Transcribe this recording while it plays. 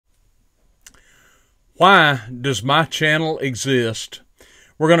Why does my channel exist?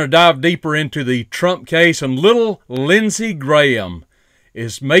 We're going to dive deeper into the Trump case, and little Lindsey Graham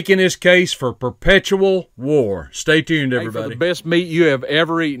is making his case for perpetual war. Stay tuned, everybody. Hey, for the best meat you have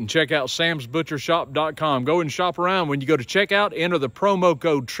ever eaten, check out samsbutchershop.com. Go and shop around. When you go to checkout, enter the promo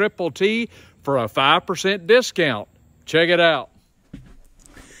code T for a 5% discount. Check it out.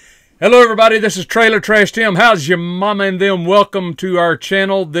 Hello, everybody. This is Trailer Trash Tim. How's your mama and them? Welcome to our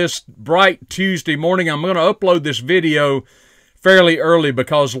channel this bright Tuesday morning. I'm going to upload this video fairly early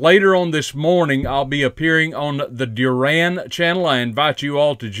because later on this morning I'll be appearing on the Duran channel. I invite you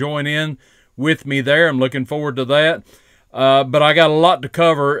all to join in with me there. I'm looking forward to that. But I got a lot to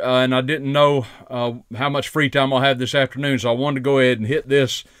cover, and I didn't know how much free time I'll have this afternoon, so I wanted to go ahead and hit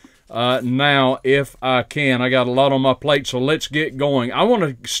this now if I can. I got a lot on my plate, so let's get going. I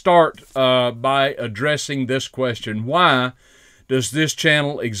want to start by addressing this question. Why does this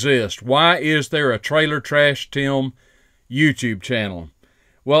channel exist? Why is there a Trailer Trash Tim YouTube channel?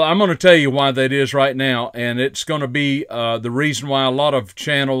 Well, I'm going to tell you why that is right now, and it's going to be the reason why a lot of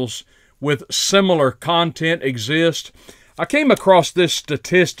channels with similar content exist. I came across this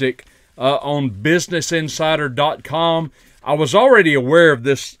statistic on businessinsider.com. I was already aware of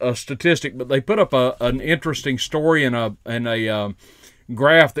this statistic, but they put up an interesting story and a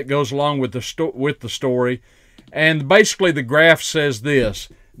graph that goes along with the story. And basically the graph says this: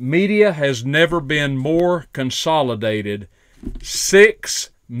 media has never been more consolidated.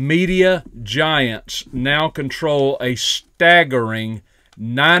 6 media giants now control a staggering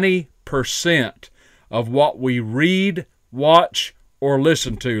 90% of what we read, watch, or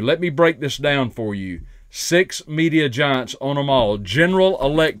listen to. Let me break this down for you. 6 media giants on them all. General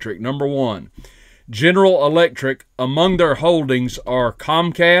Electric, number 1. General Electric, among their holdings are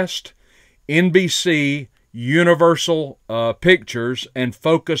Comcast, NBC, Universal Pictures, and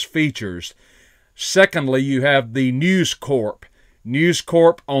Focus Features. Secondly, you have the News Corp. News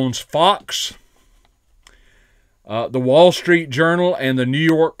Corp owns Fox, the Wall Street Journal, and the New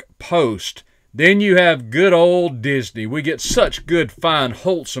York Post. Then you have good old Disney. We get such good, fine,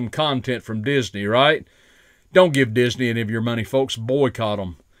 wholesome content from Disney, right? Don't give Disney any of your money, folks. Boycott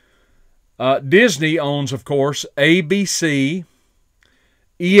them. Disney owns, of course, ABC,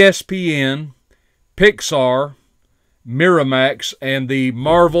 ESPN, Pixar, Miramax, and the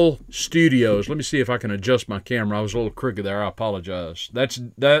Marvel Studios. Let me see if I can adjust my camera. I was a little crooked there. I apologize.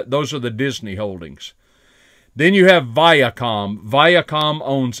 Those are the Disney holdings. Then you have Viacom. Viacom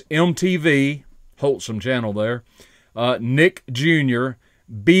owns MTV, wholesome channel there, Nick Jr.,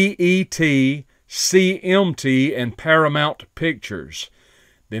 BET, CMT, and Paramount Pictures.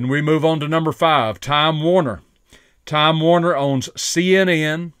 Then we move on to number 5, Time Warner. Time Warner owns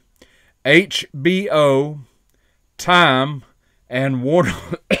CNN, HBO, Time, and Warner,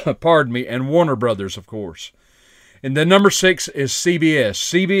 pardon me, and Warner Brothers, of course. And then number 6 is CBS.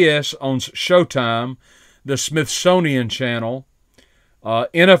 CBS owns Showtime, the Smithsonian Channel,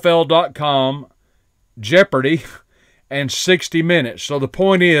 NFL.com, Jeopardy, and 60 Minutes. So the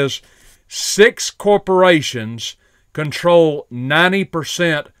point is, 6 corporations control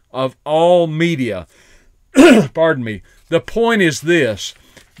 90% of all media. Pardon me. The point is this: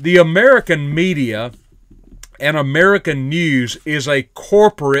 the American media and American news is a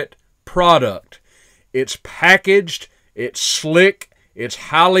corporate product. It's packaged, it's slick, it's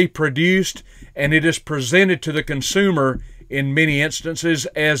highly produced, and it is presented to the consumer in many instances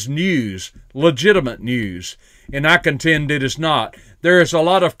as news, legitimate news. And I contend it is not. There is a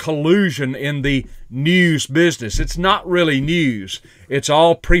lot of collusion in the news business. It's not really news. It's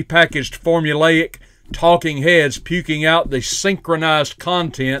all prepackaged, formulaic talking heads puking out the synchronized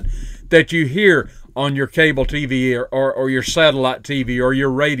content that you hear on your cable TV or your satellite TV or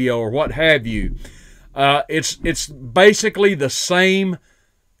your radio or what have you. It's basically the same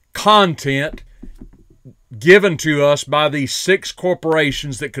content given to us by these 6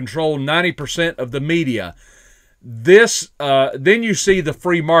 corporations that control 90% of the media. Then you see the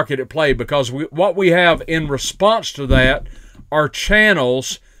free market at play, because what we have in response to that are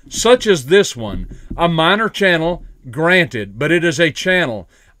channels such as this one, a minor channel, granted, but it is a channel.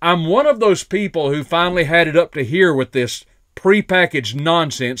 I'm one of those people who finally had it up to here with this prepackaged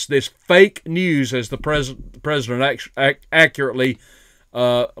nonsense, this fake news, as the president accurately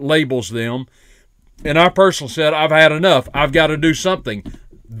labels them. And I personally said, I've had enough. I've got to do something.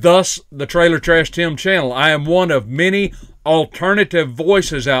 Thus, the Trailer Trash Tim channel. I am one of many alternative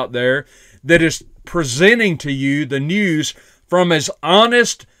voices out there that is presenting to you the news from as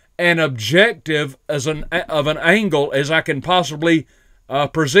honest and objective of an angle as I can possibly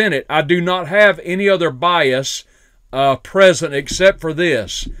present it. I do not have any other bias present except for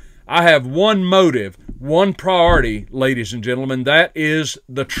this. I have one motive: one priority, ladies and gentlemen. That is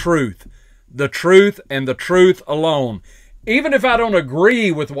the truth. The truth and the truth alone. Even if I don't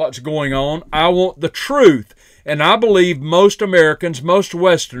agree with what's going on, I want the truth. And I believe most Americans, most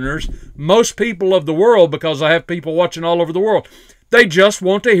Westerners, most people of the world, because I have people watching all over the world, they just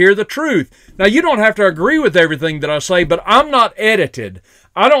want to hear the truth. Now, you don't have to agree with everything that I say, but I'm not edited.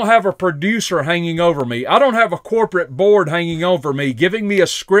 I don't have a producer hanging over me. I don't have a corporate board hanging over me, giving me a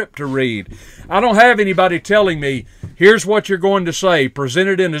script to read. I don't have anybody telling me, here's what you're going to say. Present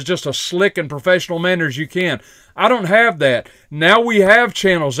it in as just a slick and professional manner as you can. I don't have that. Now we have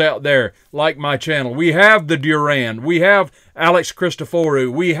channels out there like my channel. We have the Duran. We have Alex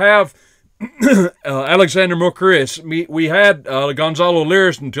Christoforou. We have Alexander Mucaris. We had Gonzalo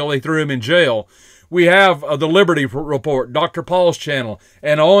Liris until they threw him in jail. We have the Liberty Report, Dr. Paul's channel,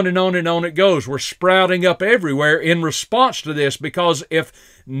 and on and on and on it goes. We're sprouting up everywhere in response to this, because if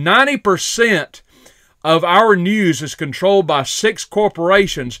 90% of our news is controlled by 6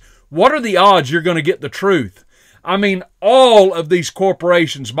 corporations, what are the odds you're going to get the truth? I mean, all of these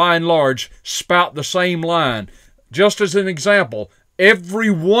corporations, by and large, spout the same line. Just as an example,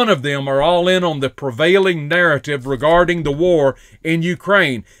 every one of them are all in on the prevailing narrative regarding the war in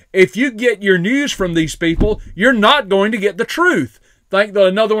Ukraine. If you get your news from these people, you're not going to get the truth. Think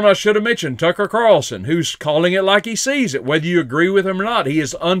another one I should have mentioned, Tucker Carlson, who's calling it like he sees it, whether you agree with him or not. He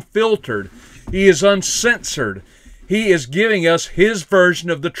is unfiltered. He is uncensored. He is giving us his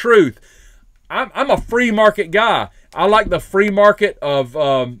version of the truth. I'm a free market guy. I like the free market of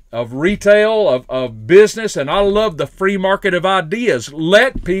retail, of business, and I love the free market of ideas.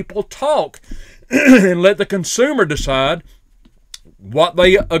 Let people talk and let the consumer decide what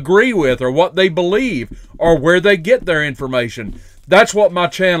they agree with or what they believe or where they get their information. That's what my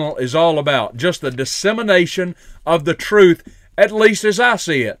channel is all about, just the dissemination of the truth, at least as I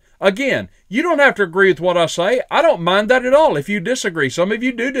see it. Again, you don't have to agree with what I say. I don't mind that at all if you disagree. Some of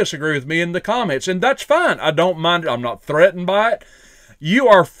you do disagree with me in the comments, and that's fine. I don't mind it. I'm not threatened by it. You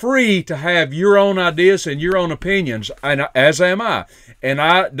are free to have your own ideas and your own opinions, and as am I. And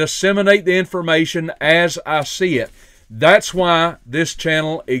I disseminate the information as I see it. That's why this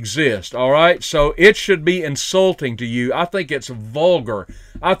channel exists, all right? So it should be insulting to you. I think it's vulgar.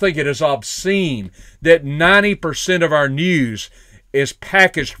 I think it is obscene that 90% of our news is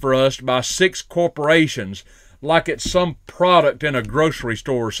packaged for us by 6 corporations like it's some product in a grocery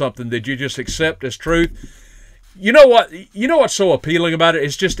store or something that you just accept as truth. You know what? You know what's so appealing about it?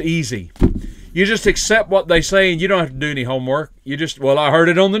 It's just easy. You just accept what they say and you don't have to do any homework. You just, well, I heard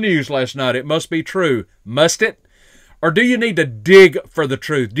it on the news last night. It must be true. Must it? Or do you need to dig for the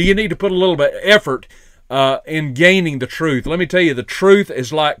truth? Do you need to put a little bit of effort in gaining the truth? Let me tell you, the truth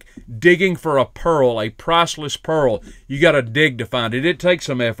is like digging for a pearl, a priceless pearl. You got to dig to find it. It takes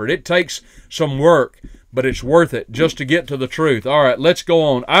some effort. It takes some work, but it's worth it just to get to the truth. All right, let's go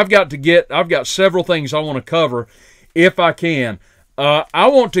on. I've got several things I want to cover if I can. I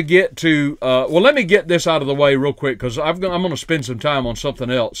want to get to, well, let me get this out of the way real quick because I'm going to spend some time on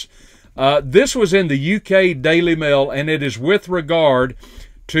something else. This was in the UK Daily Mail, and it is with regard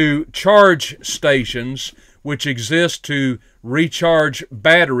to charge stations which exist to recharge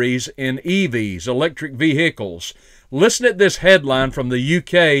batteries in EVs, electric vehicles. Listen at this headline from the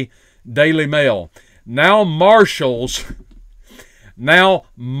UK Daily Mail. Now marshals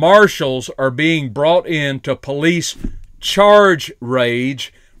are being brought in to police charge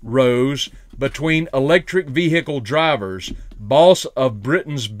rage rose between electric vehicle drivers. Boss of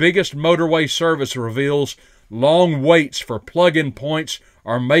Britain's biggest motorway service reveals long waits for plug-in points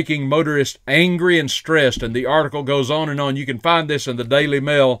are making motorists angry and stressed. And the article goes on and on. You can find this in the Daily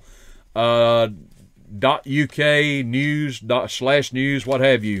Mail .uk news/news, what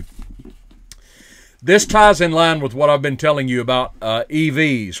have you. This ties in line with what I've been telling you about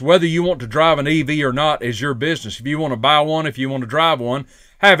EVs. Whether you want to drive an EV or not is your business. If you want to buy one, if you want to drive one,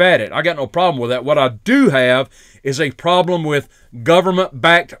 have at it. I got no problem with that. What I do have is a problem with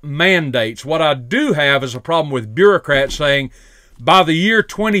government-backed mandates. What I do have is a problem with bureaucrats saying by the year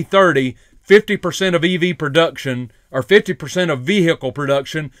 2030, 50% of EV production or 50% of vehicle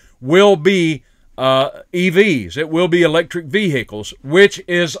production will be EVs. It will be electric vehicles, which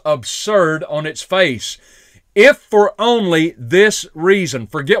is absurd on its face. If for only this reason,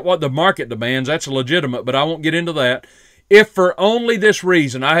 forget what the market demands, that's legitimate, but I won't get into that. If for only this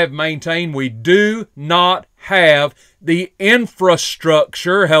reason, I have maintained we do not have the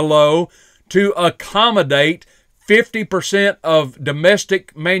infrastructure, to accommodate 50% of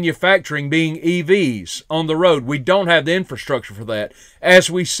domestic manufacturing being EVs on the road. We don't have the infrastructure for that. As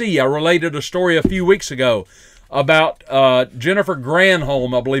we see, I related a story a few weeks ago about Jennifer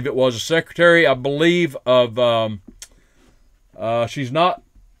Granholm, I believe it was, a secretary, I believe, of she's not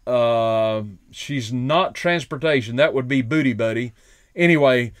transportation. That would be Booty Buddy.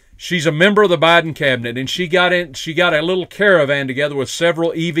 Anyway, she's a member of the Biden cabinet, and she got a little caravan together with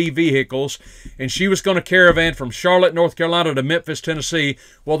several EV vehicles, and she was going to caravan from Charlotte, North Carolina to Memphis, Tennessee.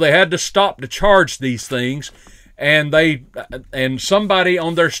 Well, they had to stop to charge these things, and somebody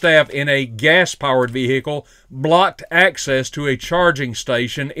on their staff in a gas-powered vehicle blocked access to a charging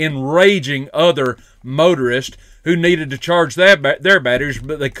station, enraging other motorists who needed to charge their batteries,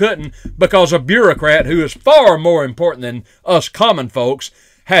 but they couldn't because a bureaucrat who is far more important than us common folks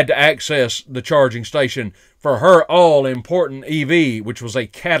had to access the charging station for her all-important EV, which was a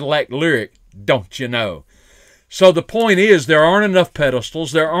Cadillac Lyric, don't you know? So the point is, there aren't enough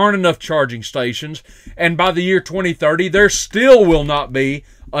pedestals, there aren't enough charging stations, and by the year 2030, there still will not be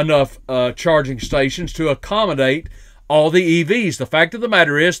enough charging stations to accommodate all the EVs. The fact of the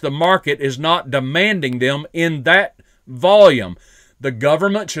matter is, the market is not demanding them in that volume. The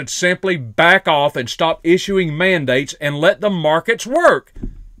government should simply back off and stop issuing mandates and let the markets work.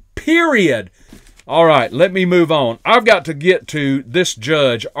 Period. All right, let me move on. I've got to get to this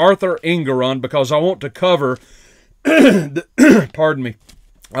judge, Arthur Engeron, because I want to cover, pardon me,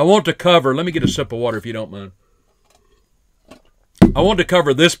 I want to cover, let me get a sip of water if you don't mind. I want to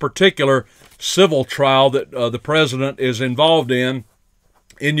cover this particular civil trial that the president is involved in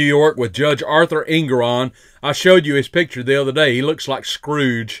New York with Judge Arthur Engeron. I showed you his picture the other day. He looks like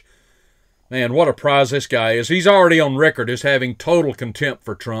Scrooge. Man, what a prize this guy is. He's already on record as having total contempt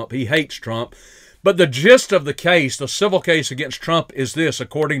for Trump. He hates Trump. But the gist of the case, the civil case against Trump, is this,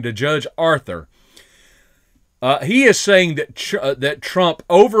 according to Judge Arthur. He is saying that Trump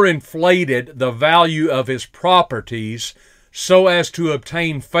overinflated the value of his properties so as to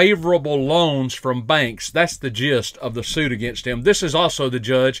obtain favorable loans from banks. That's the gist of the suit against him. This is also the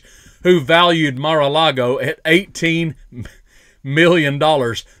judge who valued Mar-a-Lago at $18 million.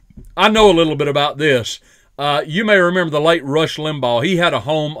 I know a little bit about this. You may remember the late Rush Limbaugh. He had a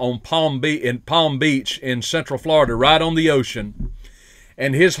home on Palm Beach in Central Florida, right on the ocean.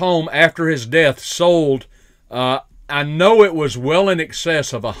 And his home, after his death, sold, I know it was well in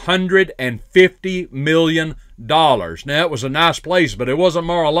excess of $150 million. Now, it was a nice place, but it wasn't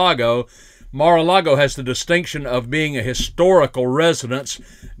Mar-a-Lago. Mar-a-Lago has the distinction of being a historical residence.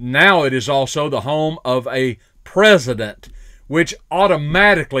 Now it is also the home of a president, which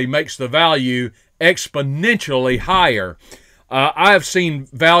automatically makes the value exponentially higher. I have seen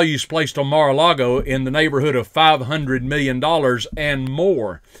values placed on Mar-a-Lago in the neighborhood of $500 million and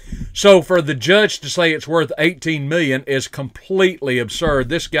more. So for the judge to say it's worth $18 million is completely absurd.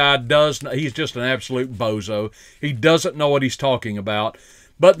 This guy he's just an absolute bozo. He doesn't know what he's talking about.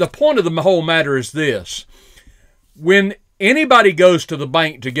 But the point of the whole matter is this. When anybody goes to the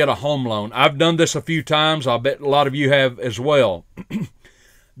bank to get a home loan, I've done this a few times, I bet a lot of you have as well.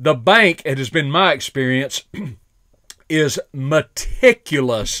 The bank, it has been my experience, is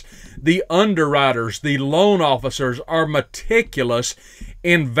meticulous. The underwriters, the loan officers are meticulous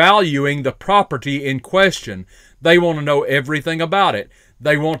in valuing the property in question. They want to know everything about it.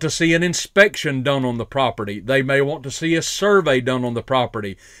 They want to see an inspection done on the property. They may want to see a survey done on the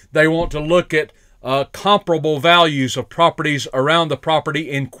property. They want to look at comparable values of properties around the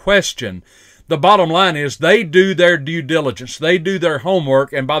property in question. The bottom line is they do their due diligence. They do their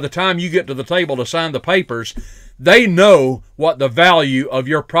homework, and by the time you get to the table to sign the papers, they know what the value of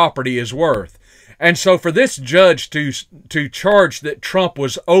your property is worth. And so for this judge to charge that Trump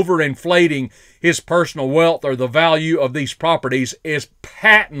was overinflating his personal wealth or the value of these properties is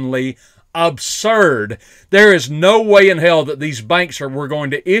patently absurd. There is no way in hell that these banks were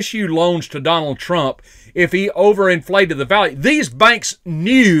going to issue loans to Donald Trump if he overinflated the value. These banks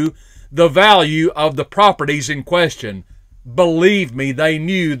knew the value of the properties in question. Believe me, they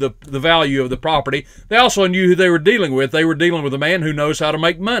knew the value of the property. They also knew who they were dealing with. They were dealing with a man who knows how to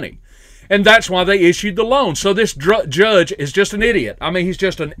make money. And that's why they issued the loan. So this judge is just an idiot. I mean, he's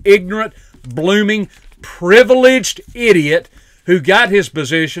just an ignorant, blooming, privileged idiot who got his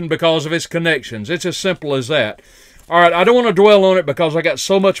position because of his connections. It's as simple as that. All right, I don't want to dwell on it because I got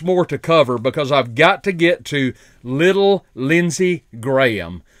so much more to cover because I've got to get to little Lindsey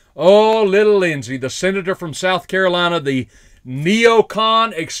Graham. Oh, little Lindsey, the senator from South Carolina, the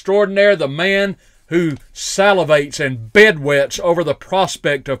neocon extraordinaire, the man who salivates and bedwets over the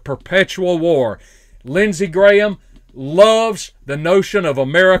prospect of perpetual war. Lindsey Graham loves the notion of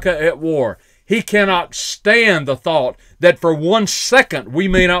America at war. He cannot stand the thought that for 1 second we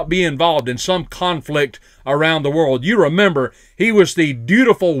may not be involved in some conflict around the world. You remember, he was the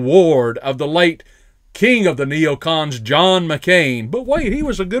dutiful ward of the late king of the neocons, John McCain. But wait, he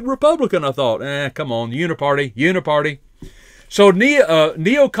was a good Republican, I thought. Come on, uniparty, uniparty. So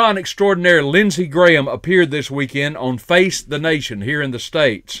neocon extraordinaire Lindsey Graham appeared this weekend on Face the Nation here in the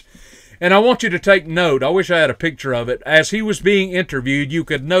States. And I want you to take note. I wish I had a picture of it. As he was being interviewed, you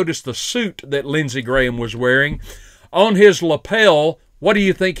could notice the suit that Lindsey Graham was wearing. On his lapel, what do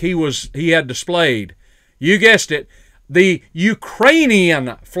you think he had displayed? You guessed it. The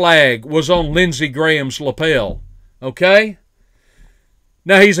Ukrainian flag was on Lindsey Graham's lapel. Okay?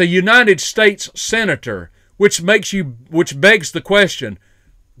 Now, he's a United States senator, which begs the question,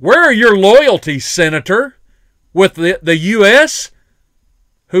 where are your loyalties, Senator? With the U.S.,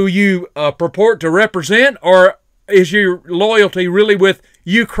 who you purport to represent, or is your loyalty really with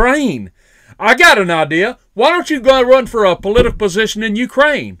Ukraine? I got an idea. Why don't you go run for a political position in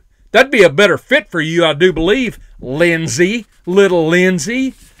Ukraine? That'd be a better fit for you, I do believe, Lindsey, little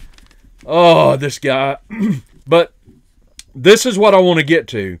Lindsey. Oh, this guy. But this is what I want to get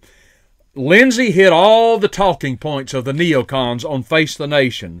to. Lindsey hit all the talking points of the neocons on Face the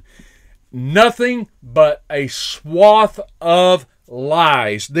Nation. Nothing but a swath of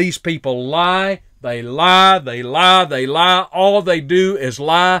lies. These people lie, they lie, they lie, they lie. All they do is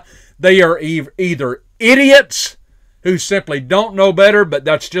lie. They are either idiots who simply don't know better, but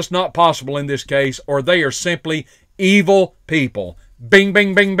that's just not possible in this case, or they are simply evil people. Bing,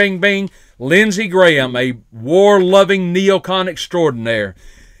 bing, bing, bing, bing. Lindsey Graham, a war-loving neocon extraordinaire.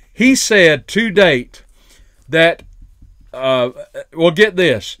 He said to date that, well, get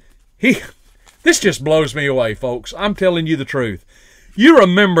this. This just blows me away, folks. I'm telling you the truth. You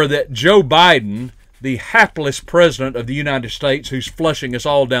remember that Joe Biden, the hapless president of the United States who's flushing us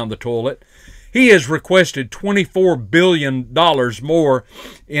all down the toilet, he has requested $24 billion more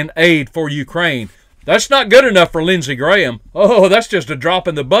in aid for Ukraine. That's not good enough for Lindsey Graham. Oh, that's just a drop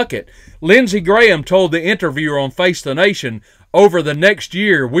in the bucket. Lindsey Graham told the interviewer on Face the Nation, over the next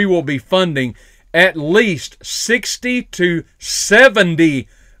year we will be funding at least 60 to 70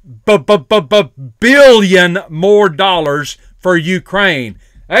 billion more dollars for Ukraine.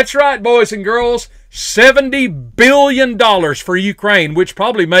 That's right, boys and girls, $70 billion for Ukraine, which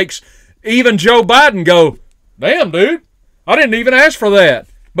probably makes even Joe Biden go, damn, dude, I didn't even ask for that.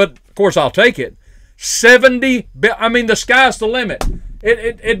 But, of course, I'll take it. I mean, the sky's the limit.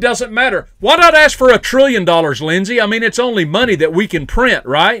 It doesn't matter. Why not ask for $1 trillion, Lindsey? I mean, it's only money that we can print,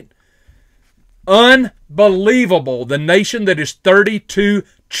 right? Unbelievable. The nation that is $32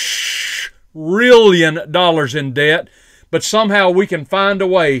 trillion in debt, but somehow we can find a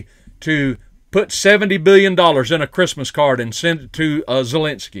way to put $70 billion in a Christmas card and send it to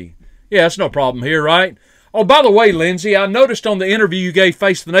Zelensky. Yeah, that's no problem here, right? Oh, by the way, Lindsey, I noticed on the interview you gave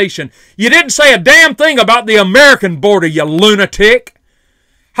Face the Nation, you didn't say a damn thing about the American border, you lunatic.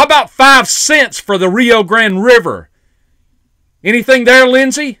 How about 5 cents for the Rio Grande River? Anything there,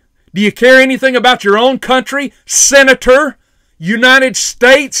 Lindsey? Do you care anything about your own country, Senator? United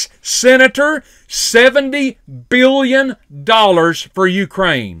States Senator? $70 billion for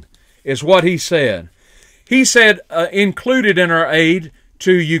Ukraine is what he said. He said included in our aid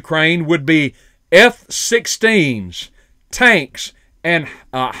to Ukraine would be F-16s, tanks, and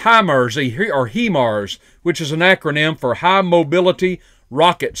HIMARS, or HIMARS, which is an acronym for High Mobility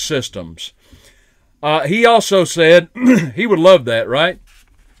Rocket Systems. He also said, he would love that, right?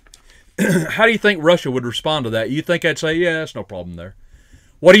 How do you think Russia would respond to that? You think I'd say, yeah, that's no problem there.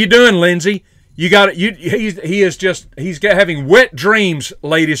 What are you doing, Lindsey? You got it. He's having wet dreams,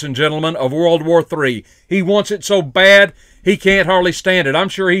 ladies and gentlemen, of World War III. He wants it so bad he can't hardly stand it. I'm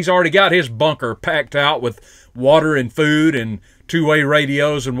sure he's already got his bunker packed out with water and food and two-way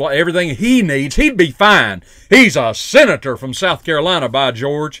radios and everything he needs. He'd be fine. He's a senator from South Carolina, by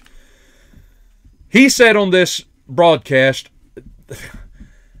George. He said on this broadcast,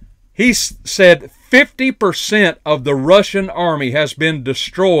 he said 50% of the Russian army has been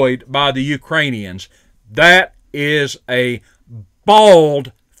destroyed by the Ukrainians. That is a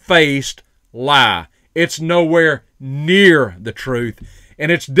bald-faced lie. It's nowhere near the truth.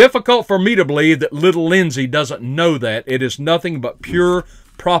 And it's difficult for me to believe that little Lindsey doesn't know that. It is nothing but pure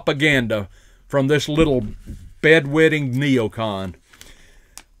propaganda from this little bedwetting neocon.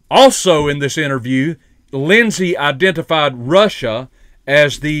 Also in this interview, Lindsey identified Russia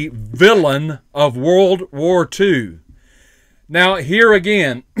as the villain of World War II. Now, here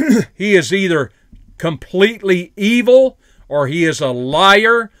again, he is either completely evil, or he is a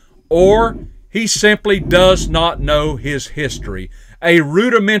liar, or he simply does not know his history. A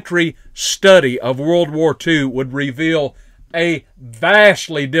rudimentary study of World War II would reveal a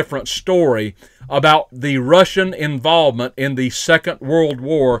vastly different story about the Russian involvement in the Second World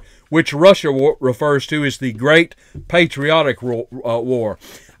War, which Russia refers to as the Great Patriotic War.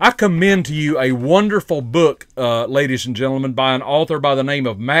 I commend to you a wonderful book, ladies and gentlemen, by an author by the name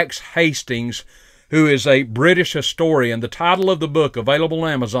of Max Hastings, who is a British historian. The title of the book, available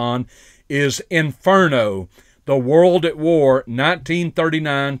on Amazon, is Inferno, The World at War,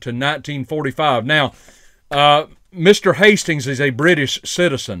 1939 to 1945. Now, Mr. Hastings is a British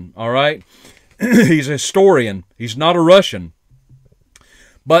citizen, all right? He's a historian. He's not a Russian.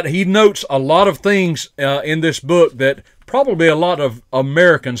 But he notes a lot of things in this book that probably a lot of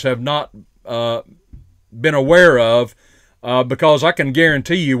Americans have not been aware of, because I can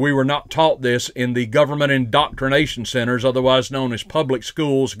guarantee you we were not taught this in the government indoctrination centers, otherwise known as public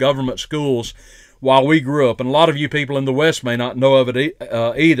schools, government schools, while we grew up. And a lot of you people in the West may not know of it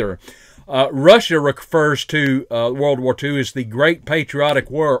either. Russia refers to World War II as the Great Patriotic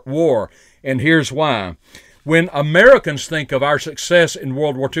War, and here's why. When Americans think of our success in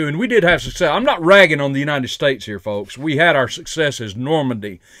World War II, and we did have success. I'm not ragging on the United States here, folks. We had our successes,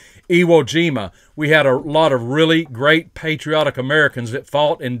 Normandy, Iwo Jima. We had a lot of really great patriotic Americans that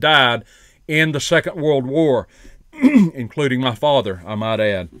fought and died in the Second World War, including my father, I might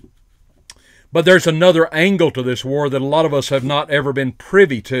add. But there's another angle to this war that a lot of us have not ever been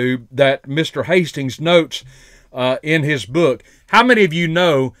privy to that Mr. Hastings notes in his book. How many of you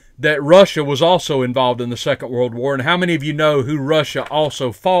know that Russia was also involved in the Second World War? And how many of you know who Russia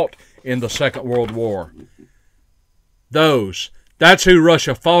also fought in the Second World War? That's who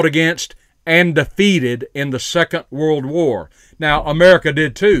Russia fought against and defeated in the Second World War. Now, America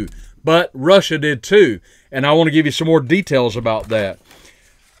did too, but Russia did too. And I want to give you some more details about that.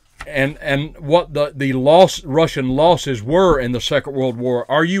 And what the Russian losses were in the Second World War.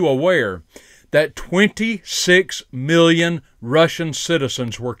 Are you aware that 26 million Russian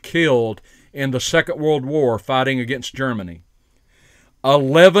citizens were killed in the Second World War fighting against Germany?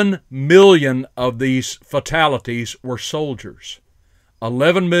 11 million of these fatalities were soldiers.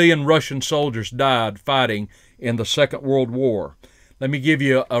 11 million Russian soldiers died fighting in the Second World War. Let me give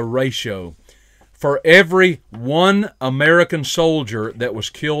you a ratio. For every one American soldier that was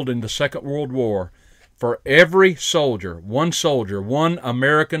killed in the Second World War, for every soldier, one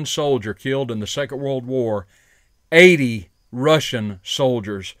American soldier killed in the Second World War, 80 Russian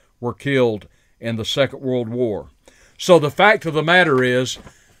soldiers were killed in the Second World War. So the fact of the matter is,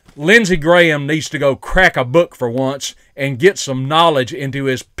 Lindsey Graham needs to go crack a book for once and get some knowledge into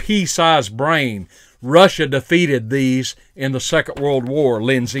his pea-sized brain. Russia defeated these in the Second World War,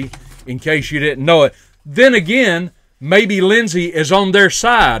 Lindsey, in case you didn't know it. Then again, maybe Lindsey is on their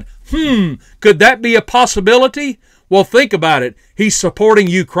side. Could that be a possibility? Well, think about it. He's supporting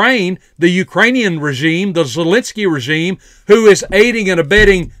Ukraine, the Ukrainian regime, the Zelensky regime, who is aiding and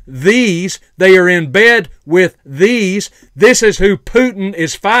abetting these. They are in bed with these. This is who Putin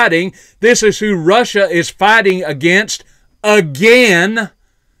is fighting. This is who Russia is fighting against again.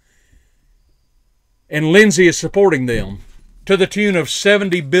 And Lindsey is supporting them to the tune of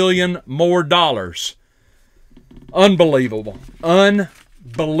 $70 billion more. Unbelievable.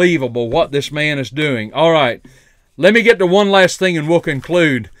 Unbelievable what this man is doing. All right. Let me get to one last thing and we'll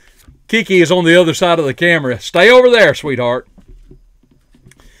conclude. Kiki is on the other side of the camera. Stay over there, sweetheart.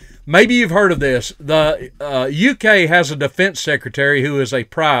 Maybe you've heard of this. The UK has a defense secretary who is a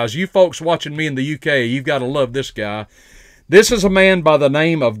prize. You folks watching me in the UK, you've got to love this guy. This is a man by the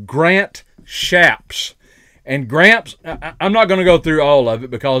name of Grant Shapps. And Grant, I'm not going to go through all of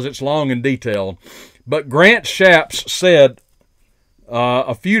it because it's long and detailed. But Grant Shapps said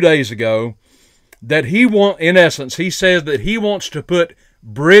a few days ago that he says that he wants to put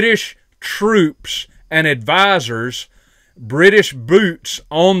British troops and advisors, British boots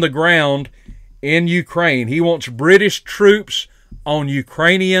on the ground in Ukraine. He wants British troops on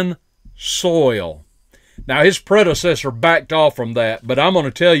Ukrainian soil. Now, his predecessor backed off from that, but I'm going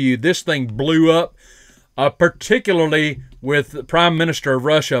to tell you, this thing blew up, particularly with the Prime Minister of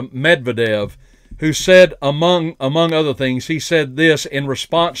Russia, Medvedev, who said, among other things, he said this in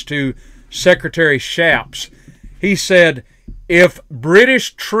response to Secretary Shapps. He said, if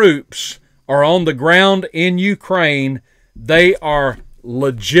British troops are on the ground in Ukraine, they are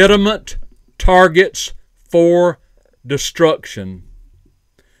legitimate targets for destruction.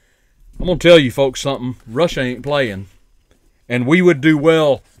 I'm going to tell you folks something. Russia ain't playing. And we would do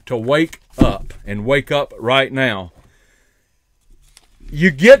well to wake up, and wake up right now.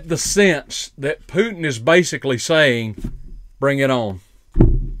 You get the sense that Putin is basically saying, bring it on.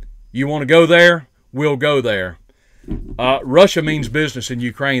 You want to go there? We'll go there. Russia means business in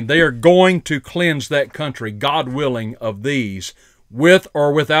Ukraine. They are going to cleanse that country, God willing, of these with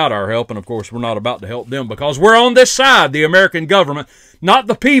or without our help. And, of course, we're not about to help them because we're on this side, the American government, not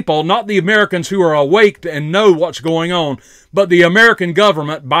the people, not the Americans who are awake and know what's going on, but the American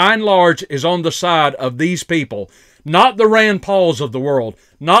government, by and large, is on the side of these people. Not the Rand Pauls of the world,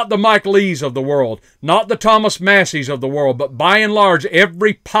 not the Mike Lees of the world, not the Thomas Masseys of the world, but by and large,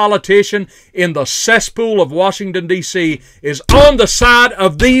 every politician in the cesspool of Washington, D.C. is on the side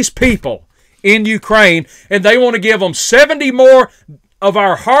of these people in Ukraine, and they want to give them 70 more of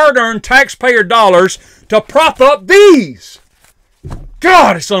our hard-earned taxpayer dollars to prop up these.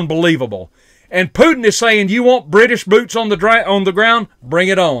 God, it's unbelievable. And Putin is saying, you want British boots on the ground? Bring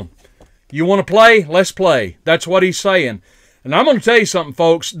it on. You want to play? Let's play. That's what he's saying. And I'm going to tell you something,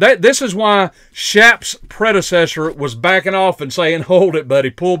 folks. This is why Shapp's predecessor was backing off and saying, hold it, buddy.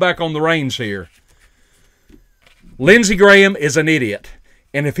 Pull back on the reins here. Lindsey Graham is an idiot.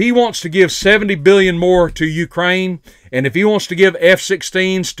 And if he wants to give $70 billion more to Ukraine, and if he wants to give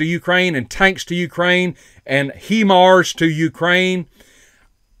F-16s to Ukraine and tanks to Ukraine and HIMARS to Ukraine,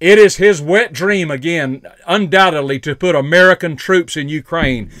 it is his wet dream, again, undoubtedly, to put American troops in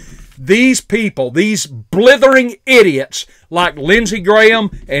Ukraine. These people, these blithering idiots like Lindsey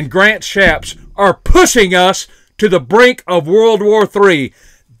Graham and Grant Shapps are pushing us to the brink of World War III.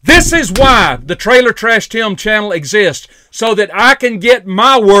 This is why the Trailer Trash Tim channel exists, so that I can get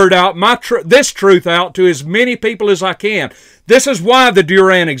my word out, this truth out to as many people as I can. This is why the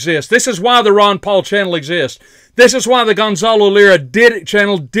Duran exists. This is why the Ron Paul channel exists. This is why the Gonzalo Lira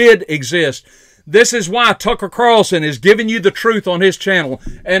channel did exist. This is why Tucker Carlson is giving you the truth on his channel.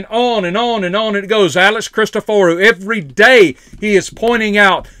 And on and on and on it goes. Alex Christoforou, every day he is pointing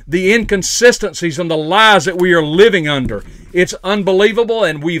out the inconsistencies and the lies that we are living under. It's unbelievable,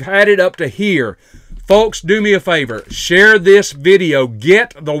 and we've had it up to here. Folks, do me a favor. Share this video.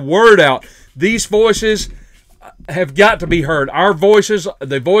 Get the word out. These voices have got to be heard. Our voices,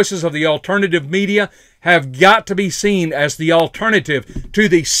 the voices of the alternative media, have got to be seen as the alternative to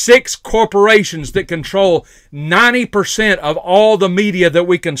the 6 corporations that control 90% of all the media that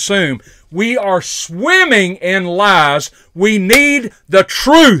we consume. We are swimming in lies. We need the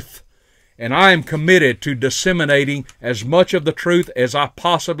truth. And I am committed to disseminating as much of the truth as I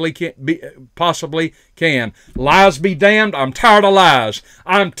possibly can. Lies be damned. I'm tired of lies.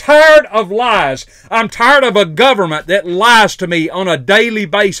 I'm tired of lies. I'm tired of a government that lies to me on a daily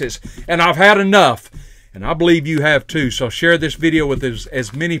basis. And I've had enough. And I believe you have too. So share this video with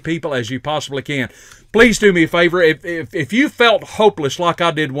as many people as you possibly can. Please do me a favor. If you felt hopeless like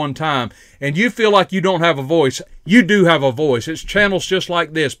I did one time, and you feel like you don't have a voice, you do have a voice. It's channels just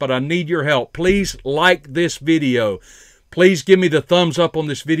like this, but I need your help. Please like this video. Please give me the thumbs up on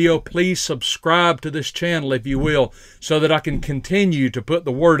this video. Please subscribe to this channel, if you will, so that I can continue to put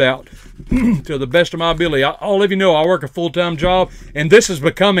the word out to the best of my ability. All of you know I work a full-time job, and this is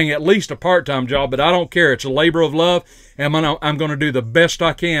becoming at least a part-time job, but I don't care. It's a labor of love, and I'm going to do the best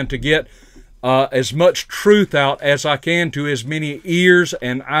I can to get as much truth out as I can to as many ears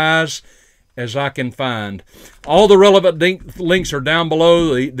and eyes as I can find. All the relevant links are down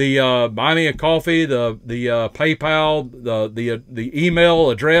below. The Buy Me a Coffee, the PayPal, the email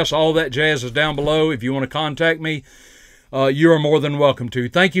address, all that jazz is down below. If you want to contact me, you are more than welcome to.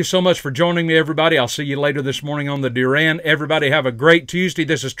 Thank you so much for joining me, everybody. I'll see you later this morning on the Duran. Everybody have a great Tuesday.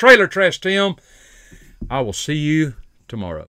 This is Trailer Trash Tim. I will see you tomorrow.